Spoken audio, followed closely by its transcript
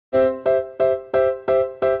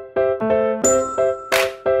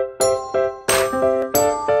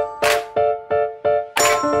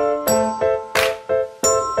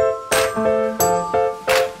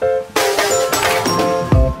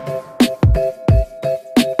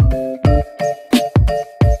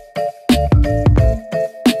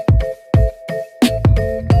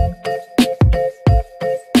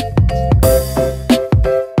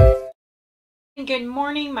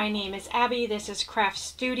name is Abby. This is Craft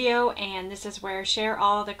Studio, and this is where I share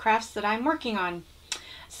all the crafts that I'm working on.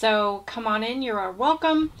 So come on in, you are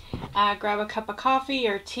welcome. Grab a cup of coffee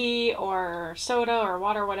or tea or soda or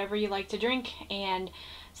water, whatever you like to drink, and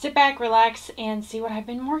sit back, relax, and see what I've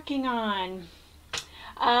been working on.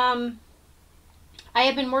 I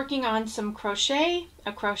have been working on some crochet,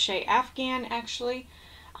 a crochet Afghan actually.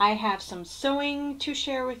 I have some sewing to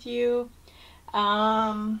share with you.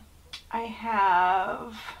 I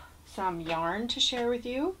have some yarn to share with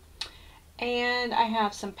you, and I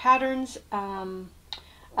have some patterns,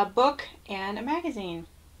 a book, and a magazine.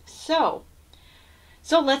 So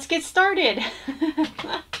let's get started.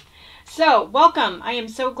 So welcome. I am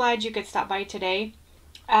so glad you could stop by today.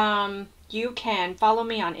 You can follow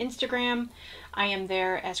me on Instagram. I am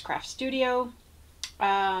there as Craft Studio.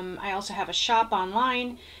 I also have a shop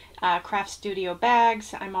online, Craft Studio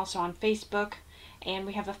Bags. I'm also on Facebook. And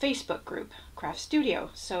we have a Facebook group, Craft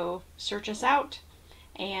Studio. So search us out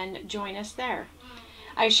and join us there.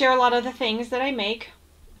 I share a lot of the things that I make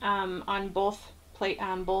on both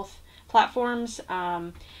platforms,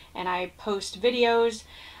 and I post videos.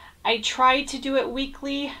 I try to do it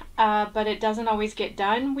weekly, but it doesn't always get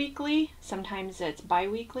done weekly. Sometimes it's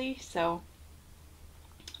bi-weekly, so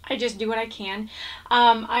I just do what I can.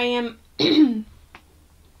 I am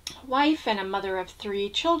wife and a mother of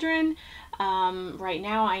 3 children. Right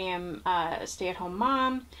now I am a stay-at-home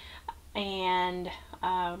mom and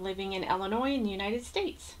living in Illinois in the United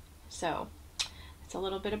States. So that's a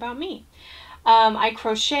little bit about me. I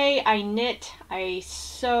crochet, I knit, I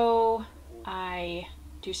sew, I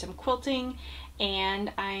do some quilting,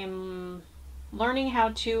 and I'm learning how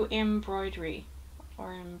to embroider.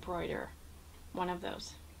 One of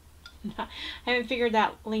those. I haven't figured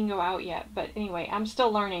that lingo out yet, but anyway, I'm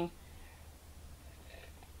still learning.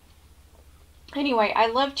 Anyway, I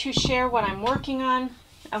love to share what I'm working on.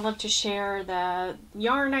 I love to share the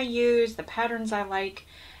yarn I use, the patterns I like,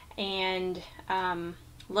 and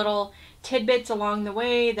little tidbits along the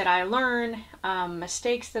way that I learn,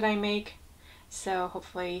 mistakes that I make. So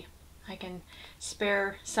hopefully I can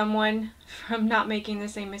spare someone from not making the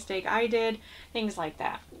same mistake I did, things like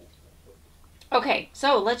that. Okay,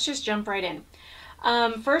 so let's just jump right in.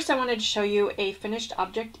 First, I wanted to show you a finished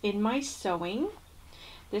object in my sewing.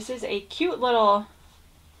 This is a cute little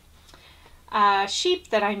sheep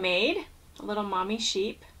that I made, a little mommy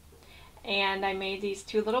sheep, and I made these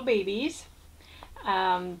 2 little babies.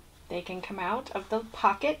 They can come out of the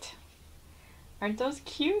pocket. Aren't those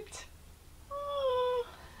cute?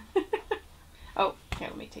 Oh, here,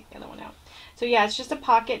 let me take the other one out. So yeah, it's just a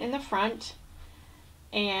pocket in the front,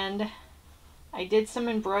 and I did some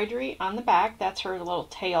embroidery on the back. That's her little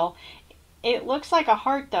tail. It looks like a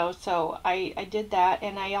heart though, so I did that,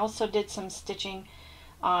 and I also did some stitching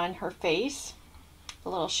on her face, the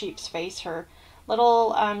little sheep's face, her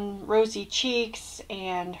little rosy cheeks,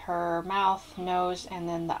 and her mouth, nose, and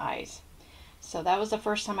then the eyes. So that was the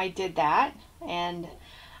first time I did that, and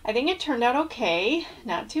I think it turned out okay,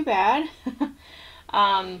 not too bad.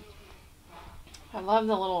 I love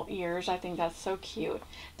the little ears. I think that's so cute.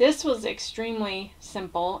 This was extremely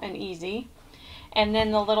simple and easy. And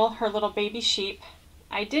then her little baby sheep,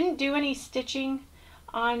 I didn't do any stitching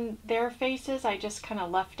on their faces. I just kind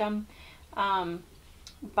of left them.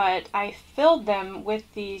 But I filled them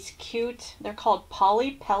with these cute, they're called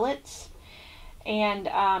poly pellets. And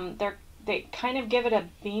they kind of give it a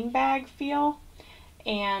beanbag feel.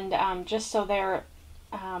 And just so they're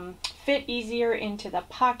fit easier into the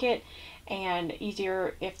pocket and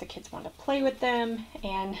easier if the kids want to play with them.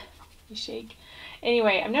 And you shake.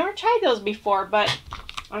 Anyway, I've never tried those before, but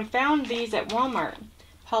I found these at Walmart,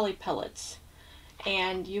 poly pellets,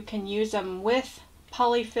 and you can use them with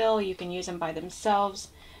polyfill. You can use them by themselves.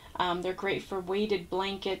 They're great for weighted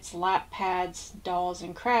blankets, lap pads, dolls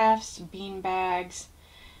and crafts, bean bags,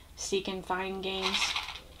 seek and find games.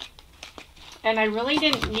 And I really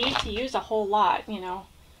didn't need to use a whole lot, you know,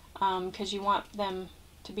 because you want them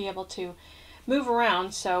to be able to move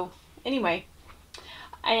around. So anyway.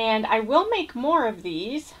 And I will make more of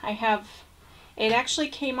these. It actually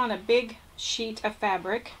came on a big sheet of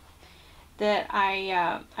fabric that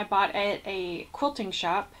I bought at a quilting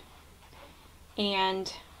shop.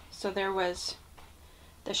 And so there was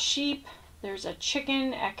the sheep, there's a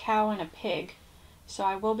chicken, a cow, and a pig. So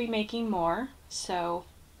I will be making more, so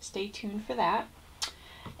stay tuned for that.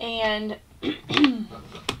 And I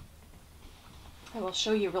will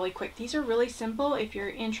show you really quick. These are really simple if you're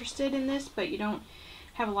interested in this, but you don't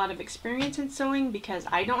have a lot of experience in sewing, because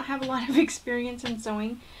I don't have a lot of experience in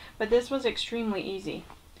sewing, but this was extremely easy.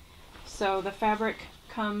 So the fabric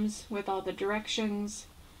comes with all the directions.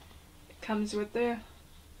 It comes with the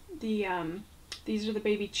these are the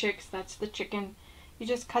baby chicks, that's the chicken. You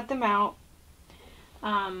just cut them out,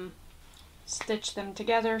 stitch them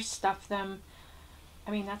together, stuff them.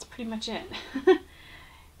 I mean, that's pretty much it.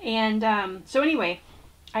 And so anyway,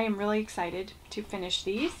 I am really excited to finish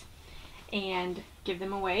these and give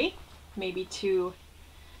them away, maybe to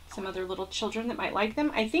some other little children that might like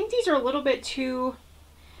them. I think these are a little bit too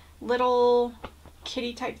little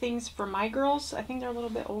kitty type things for my girls. I think they're a little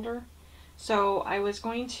bit older. So I was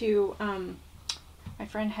going to, my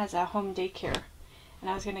friend has a home daycare, and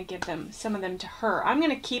I was going to give them some of them to her. I'm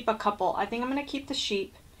going to keep a couple. I think I'm going to keep the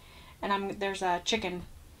sheep, and there's a chicken.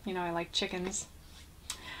 You know, I like chickens.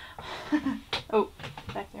 Oh,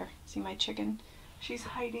 back there. See my chicken? She's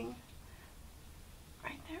hiding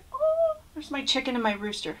right there. Oh, there's my chicken and my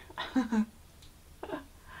rooster.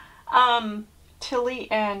 Tilly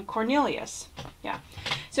and Cornelius. Yeah.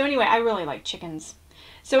 So anyway, I really like chickens.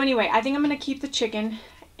 So anyway, I think I'm going to keep the chicken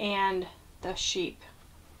and the sheep,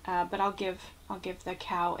 but I'll give the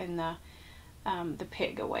cow and the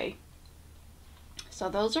pig away. So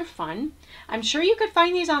those are fun. I'm sure you could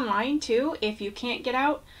find these online too if you can't get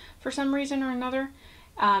out for some reason or another,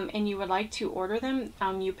 and you would like to order them.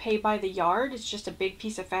 You pay by the yard. It's just a big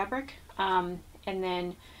piece of fabric, and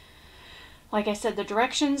then, like I said, the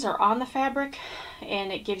directions are on the fabric,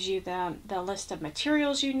 and it gives you the list of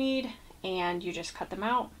materials you need, and you just cut them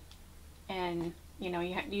out. And you know,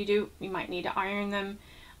 you might need to iron them.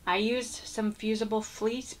 I used some fusible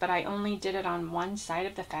fleece, but I only did it on one side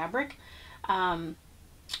of the fabric,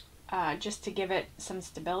 just to give it some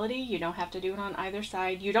stability. You don't have to do it on either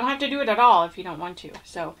side. You don't have to do it at all if you don't want to.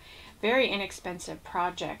 So very inexpensive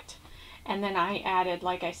project. And then I added,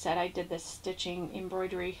 like I said, I did this stitching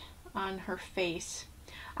embroidery on her face.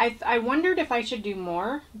 I wondered if I should do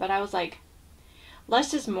more, but I was like,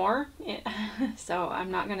 less is more. So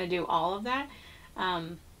I'm not going to do all of that.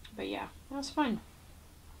 But yeah, that was fun.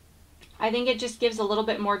 I think it just gives a little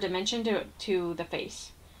bit more dimension to the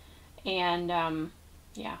face. And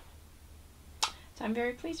yeah, so I'm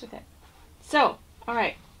very pleased with it. So, all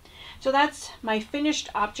right. So that's my finished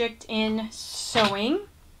object in sewing.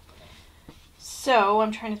 So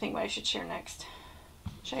I'm trying to think what I should share next.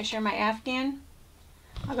 Should I share my Afghan?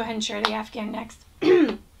 I'll go ahead and share the Afghan next.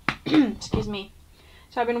 Excuse me.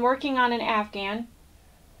 So I've been working on an Afghan,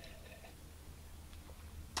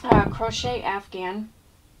 crochet Afghan.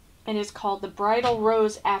 It is called the Bridal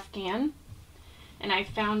Rose Afghan, and I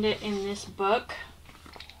found it in this book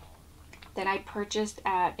that I purchased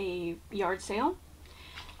at a yard sale,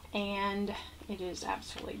 and it is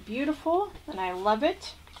absolutely beautiful, and I love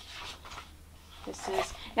it. This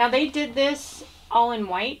is, now they did this all in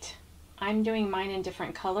white. I'm doing mine in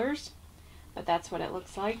different colors, but that's what it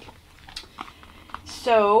looks like.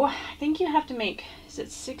 So I think you have to make, is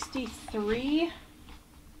it 63?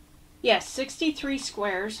 Yes, 63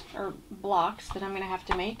 squares or blocks that I'm going to have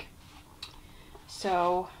to make.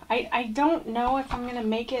 So I don't know if I'm going to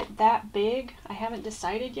make it that big. I haven't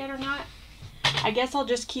decided yet or not. I guess I'll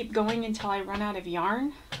just keep going until I run out of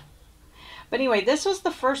yarn. But anyway, this was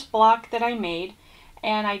the first block that I made,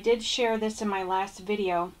 and I did share this in my last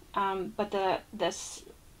video. But the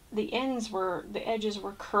edges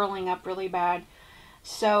were curling up really bad.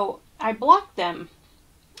 So I blocked them.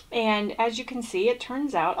 And as you can see, it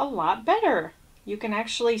turns out a lot better. You can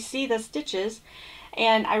actually see the stitches.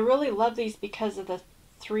 And I really love these because of the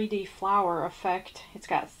 3D flower effect. It's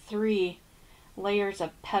got 3 layers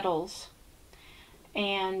of petals.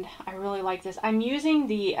 And I really like this. I'm using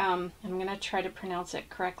the, I'm going to try to pronounce it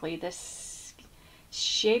correctly, this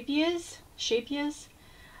Shapias?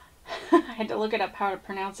 I had to look it up how to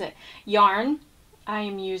pronounce it. Yarn I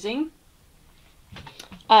am using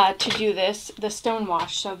to do this, the stone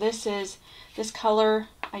wash. So this is, this color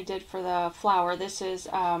I did for the flower. This is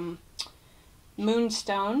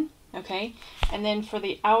moonstone, okay? And then for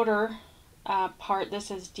the outer part, this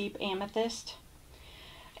is deep amethyst.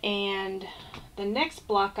 And the next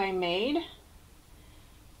block I made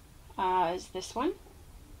is this one.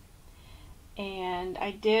 And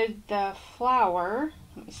I did the flower.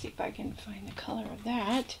 Let me see if I can find the color of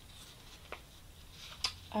that.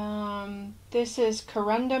 This is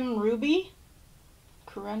Corundum Ruby.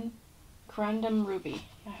 Corundum Ruby.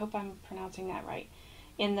 I hope I'm pronouncing that right.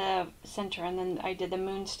 In the center, and then I did the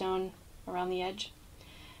moonstone around the edge.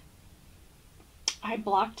 I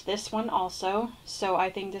blocked this one also, so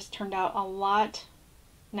I think this turned out a lot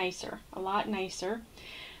nicer.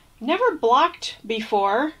 Never blocked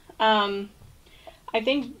before. I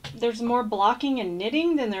think there's more blocking in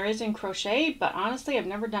knitting than there is in crochet, but honestly I've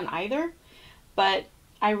never done either. But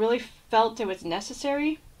I really felt it was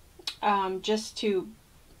necessary just to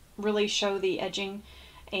really show the edging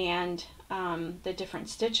and the different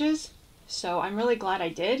stitches. So I'm really glad I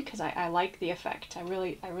did, because I like the effect. I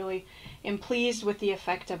really am pleased with the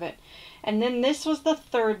effect of it. And then this was the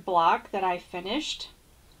third block that I finished.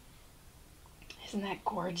 Isn't that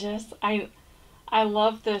gorgeous? I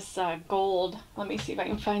love this gold. Let me see if I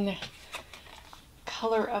can find the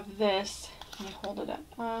color of this. Let me hold it up.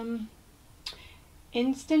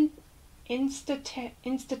 Instatite,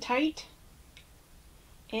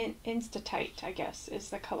 I guess, is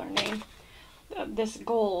the color name. This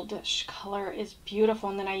goldish color is beautiful,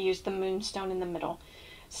 and then I used the moonstone in the middle.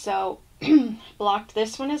 So blocked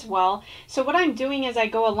this one as well. So what I'm doing as I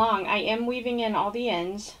go along, I am weaving in all the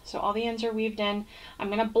ends. So all the ends are weaved in. I'm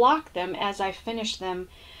going to block them as I finish them.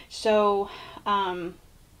 So I'm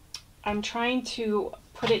trying to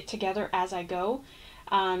put it together as I go.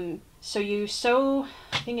 So you sew,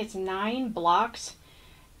 I think it's 9 blocks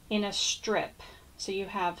in a strip. So you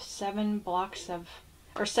have 7 blocks of,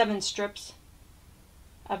 or 7 strips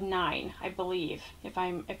of 9, I believe, if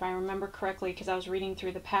I remember correctly, because I was reading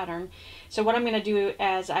through the pattern. So what I'm going to do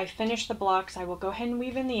as I finish the blocks, I will go ahead and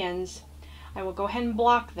weave in the ends. I will go ahead and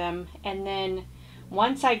block them, and then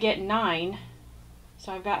once I get 9,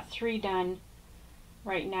 so I've got 3 done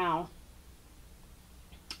right now.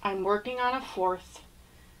 I'm working on a 4th,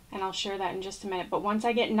 and I'll share that in just a minute. But once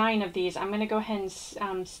I get 9 of these, I'm going to go ahead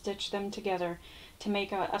and stitch them together to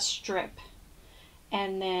make a strip,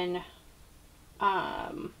 and then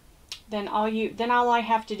all I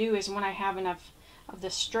have to do is, when I have enough of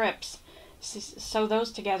the strips, sew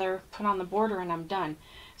those together, put on the border, and I'm done.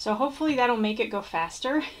 So hopefully that'll make it go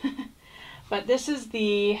faster. But this is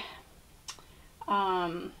the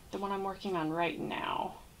one I'm working on right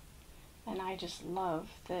now, and I just love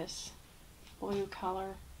this blue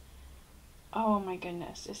color. Oh my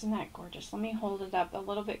goodness, isn't that gorgeous? Let me hold it up a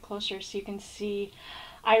little bit closer so you can see.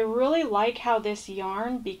 I really like how this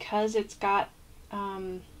yarn, because it's got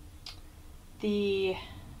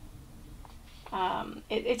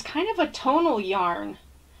it's kind of a tonal yarn,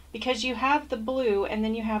 because you have the blue and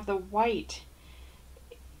then you have the white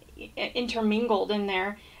intermingled in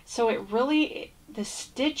there. So it really, the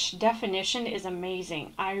stitch definition is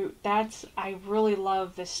amazing. I really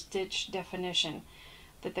love the stitch definition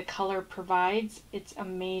that the color provides. It's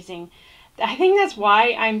amazing. I think that's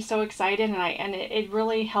why I'm so excited, and it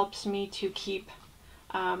really helps me to keep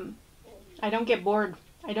I don't get bored.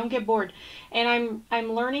 I don't get bored. And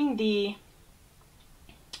I'm learning the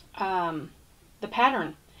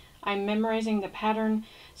pattern. I'm memorizing the pattern,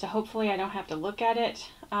 so hopefully I don't have to look at it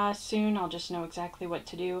soon. I'll just know exactly what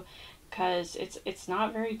to do, because it's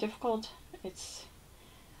not very difficult. It's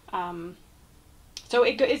so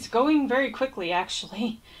it's going very quickly,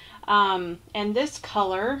 actually. And this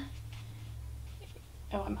color,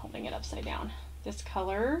 oh, I'm holding it upside down. This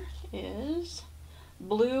color is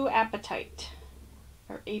Blue Apatite,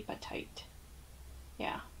 or Apatite.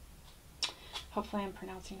 Yeah. Hopefully I'm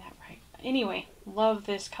pronouncing that right. Anyway, love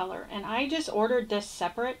this color. And I just ordered this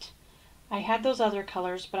separate. I had those other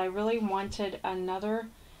colors, but I really wanted another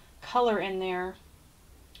color in there.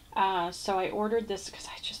 So I ordered this because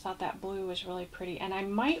I just thought that blue was really pretty. And I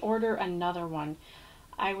might order another one.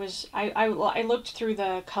 I looked through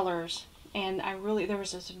the colors, and there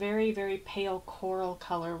was this very, very pale coral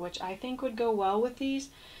color, which I think would go well with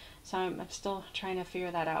these. So I'm still trying to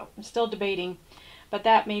figure that out. I'm still debating, but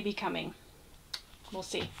that may be coming. We'll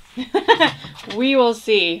see. We will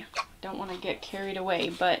see. Don't want to get carried away,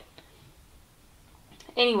 but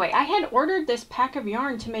anyway, I had ordered this pack of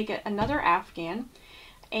yarn to make another Afghan,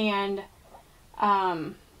 and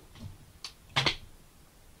I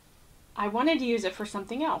wanted to use it for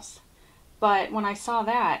something else. But when I saw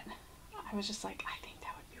that, I was just like, I think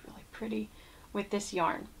that would be really pretty with this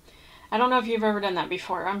yarn. I don't know if you've ever done that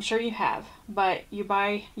before. I'm sure you have. But you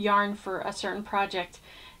buy yarn for a certain project,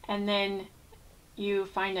 and then you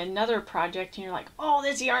find another project, and you're like, oh,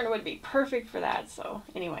 this yarn would be perfect for that. So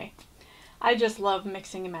anyway, I just love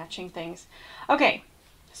mixing and matching things. Okay,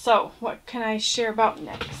 so what can I share about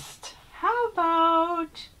next? How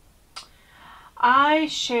about I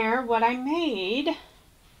share what I made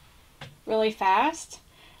really fast.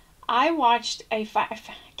 I watched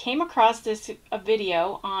came across a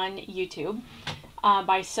video on YouTube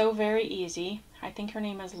by So Very Easy. I think her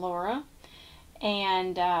name is Laura,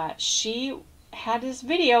 and she had this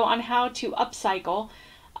video on how to upcycle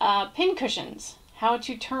pin cushions, how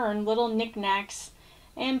to turn little knickknacks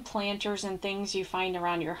and planters and things you find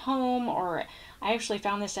around your home, or I actually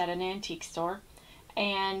found this at an antique store,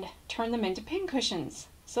 and turn them into pin cushions.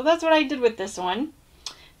 So that's what I did with this one.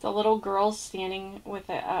 It's a little girl standing with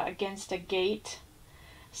against a gate.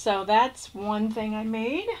 So that's one thing I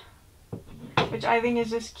made. which I think is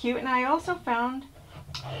just cute. And I also found,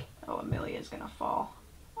 oh, Amelia's gonna fall.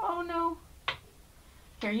 Oh no.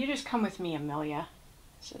 Here, you just come with me, Amelia.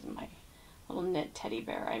 This is my little knit teddy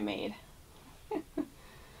bear I made.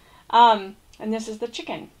 And this is the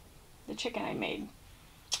chicken I made.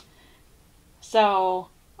 So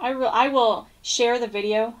I will share the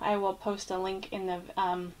video. I will post a link in the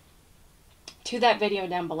to that video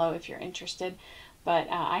down below if you're interested. But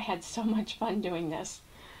I had so much fun doing this,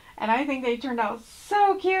 and I think they turned out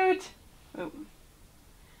so cute. Ooh.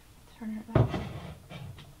 Turn it up.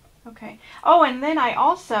 Okay. Oh, and then I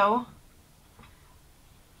also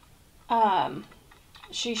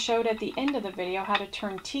she showed at the end of the video how to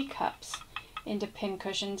turn teacups into pin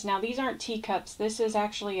cushions. Now these aren't teacups. This is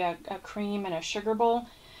actually a cream and a sugar bowl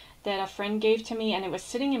that a friend gave to me, and it was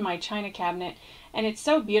sitting in my china cabinet, and it's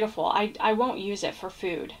so beautiful. I won't use it for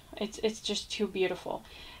food. It's just too beautiful,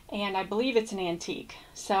 and I believe it's an antique.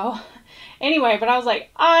 So anyway, but I was like,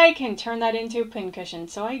 I can turn that into a pin cushion,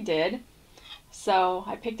 so I did. So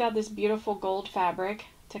I picked out this beautiful gold fabric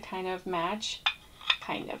to kind of match,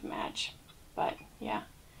 but yeah,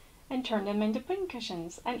 and turned them into pin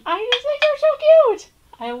cushions, and I just think they're so cute.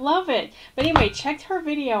 I love it. But anyway, check her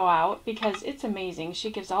video out because it's amazing.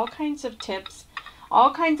 She gives all kinds of tips,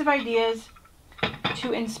 all kinds of ideas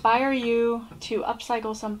to inspire you to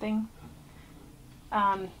upcycle something,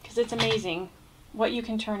 because it's amazing what you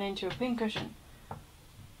can turn into a pin cushion.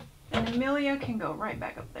 And Amelia can go right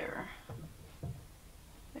back up there.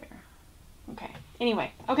 There. Okay.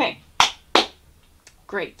 Anyway, okay.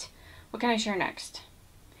 Great. What can I share next?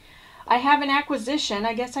 I have an acquisition.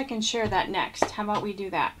 I guess I can share that next. How about we do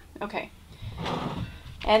that? Okay.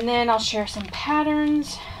 And then I'll share some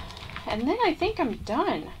patterns. And then I think I'm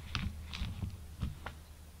done.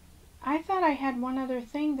 I thought I had one other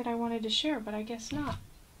thing that I wanted to share, but I guess not.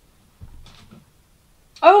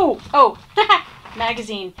 Oh,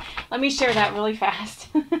 magazine. Let me share that really fast.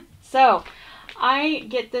 So, I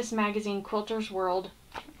get this magazine, Quilter's World.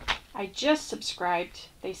 I just subscribed.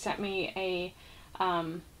 They sent me a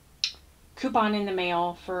coupon in the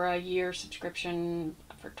mail for a year subscription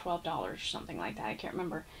for $12 or something like that. I can't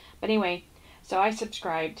remember. But anyway, so I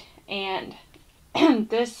subscribed, and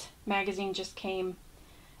this magazine just came,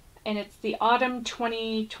 and it's the Autumn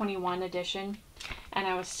 2021 edition, and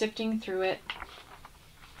I was sifting through it,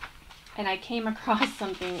 and I came across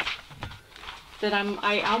something that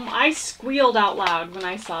I squealed out loud when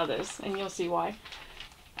I saw this, and you'll see why.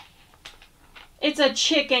 It's a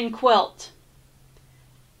chicken quilt.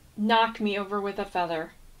 Knock me over with a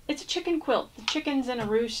feather. It's a chicken quilt. The chicken's in a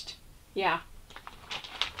roost. Yeah.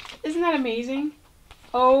 Isn't that amazing?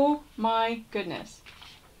 Oh my goodness.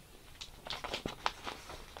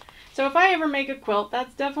 So if I ever make a quilt,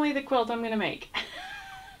 that's definitely the quilt I'm going to make.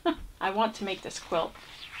 I want to make this quilt.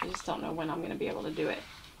 I just don't know when I'm going to be able to do it.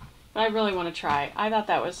 But I really want to try. I thought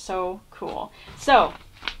that was so cool. So,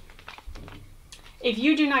 if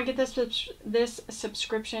you do not get this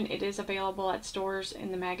subscription, it is available at stores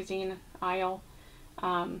in the magazine aisle.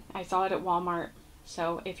 I saw it at Walmart.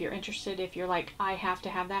 So if you're interested, if you're like, I have to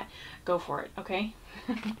have that, go for it, okay?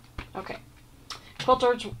 Okay.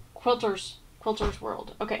 Quilter's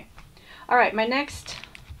World. Okay. All right, my next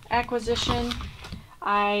acquisition,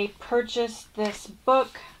 I purchased this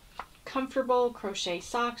book, Comfortable Crochet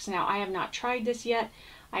Socks. Now, I have not tried this yet.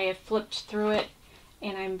 I have flipped through it,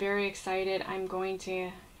 and I'm very excited. I'm going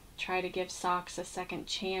to try to give socks a second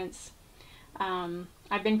chance.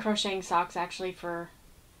 I've been crocheting socks actually for,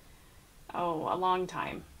 a long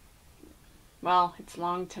time. Well, it's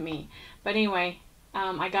long to me. But anyway,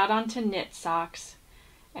 I got onto knit socks,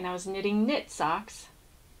 and I was knitting knit socks.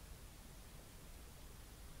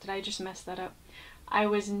 Did I just mess that up? I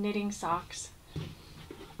was knitting socks.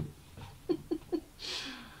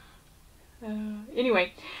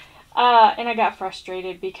 Anyway, and I got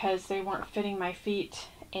frustrated because they weren't fitting my feet,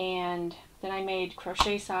 and then I made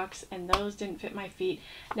crochet socks, and those didn't fit my feet.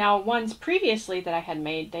 Now, ones previously that I had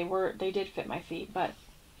made, they did fit my feet, but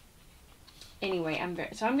anyway, I'm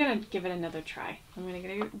gonna give it another try. I'm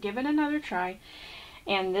gonna give it another try,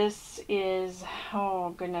 and this is,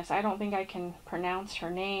 oh goodness, I don't think I can pronounce her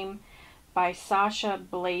name, by Sasha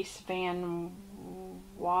Blaise van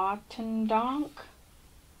Watendonk.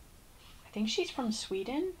 I think she's from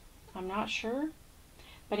Sweden. I'm not sure.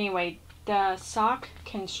 But anyway, the sock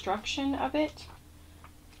construction of it,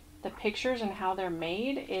 the pictures and how they're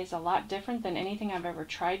made is a lot different than anything I've ever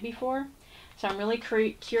tried before. So I'm really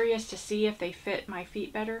curious to see if they fit my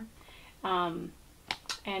feet better, and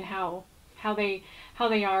how they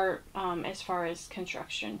are as far as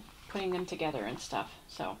construction, putting them together and stuff.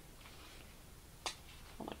 So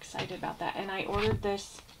I'm excited about that. And I ordered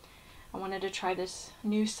this I wanted to try this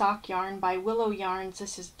new sock yarn by Willow Yarns.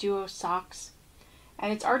 This is Duo Socks.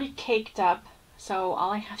 And it's already caked up, so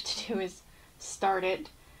all I have to do is start it.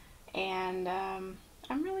 And I'm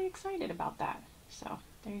really excited about that. So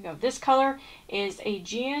there you go. This color is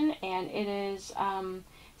Aegean, and it is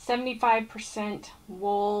 75%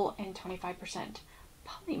 wool and 25%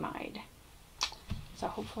 polyamide. So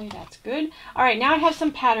hopefully that's good. All right, now I have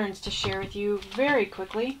some patterns to share with you very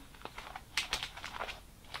quickly.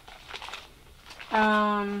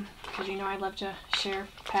 Because you know I love to share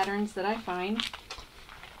patterns that I find.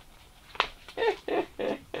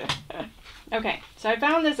 Okay, so I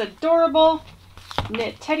found this adorable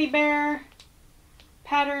knit teddy bear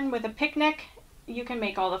pattern with a picnic. You can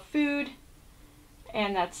make all the food,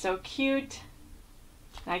 and that's so cute.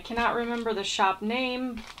 I cannot remember the shop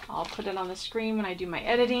name. I'll put it on the screen when I do my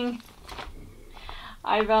editing.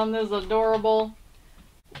 I found this adorable.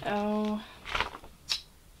 Oh,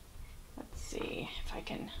 let's see if I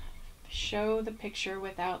can show the picture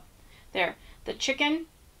without, there, the chicken,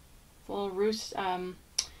 little roost,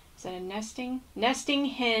 is that a nesting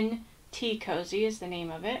hen tea cozy is the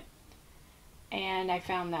name of it. And I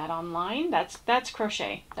found that online. That's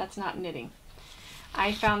crochet, that's not knitting.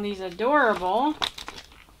 I found these adorable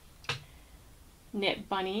knit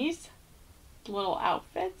bunnies, little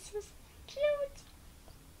outfits. It's cute.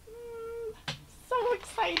 So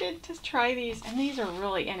excited to try these. And these are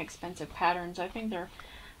really inexpensive patterns. I think they're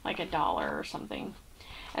like $1 or something.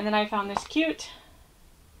 And then I found this cute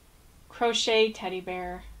crochet teddy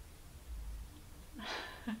bear.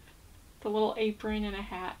 The little apron and a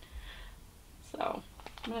hat. So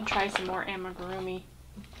I'm going to try some more amigurumi.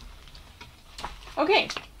 Okay, I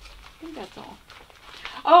think that's all.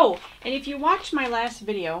 Oh, and if you watched my last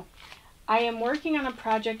video, I am working on a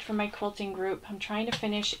project for my quilting group. I'm trying to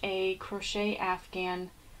finish a crochet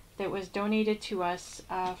Afghan that was donated to us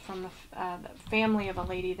from the family of a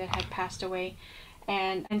lady that had passed away.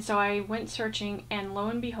 And so I went searching, and lo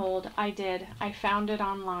and behold, I did. I found it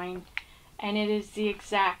online, and it is the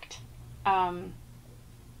exact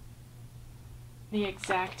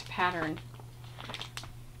pattern.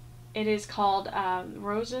 It is called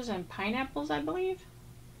Roses and Pineapples, I believe.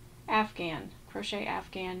 Afghan, crochet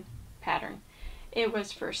Afghan pattern. It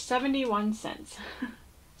was for 71 cents.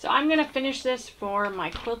 So I'm going to finish this for my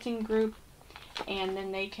quilting group, and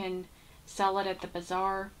then they can sell it at the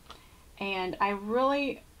bazaar. And I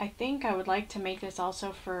think I would like to make this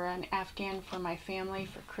also for an Afghan for my family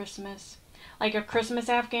for Christmas. Like a Christmas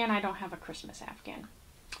Afghan. I don't have a Christmas Afghan.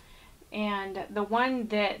 And the one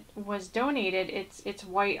that was donated, it's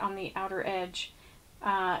white on the outer edge.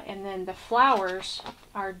 And then the flowers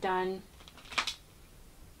are done.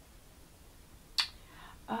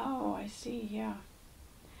 Oh, I see, yeah.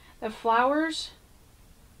 The flowers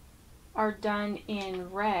are done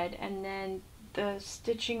in red, and then the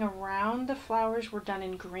stitching around the flowers were done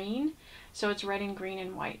in green. So it's red and green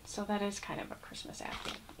and white. So that is kind of a Christmas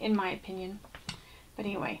Afghan, in my opinion. But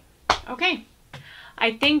anyway, okay.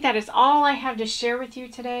 I think that is all I have to share with you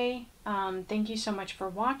today. Thank you so much for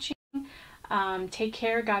watching. Take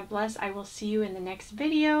care. God bless. I will see you in the next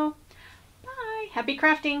video. Bye. Happy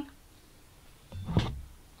crafting.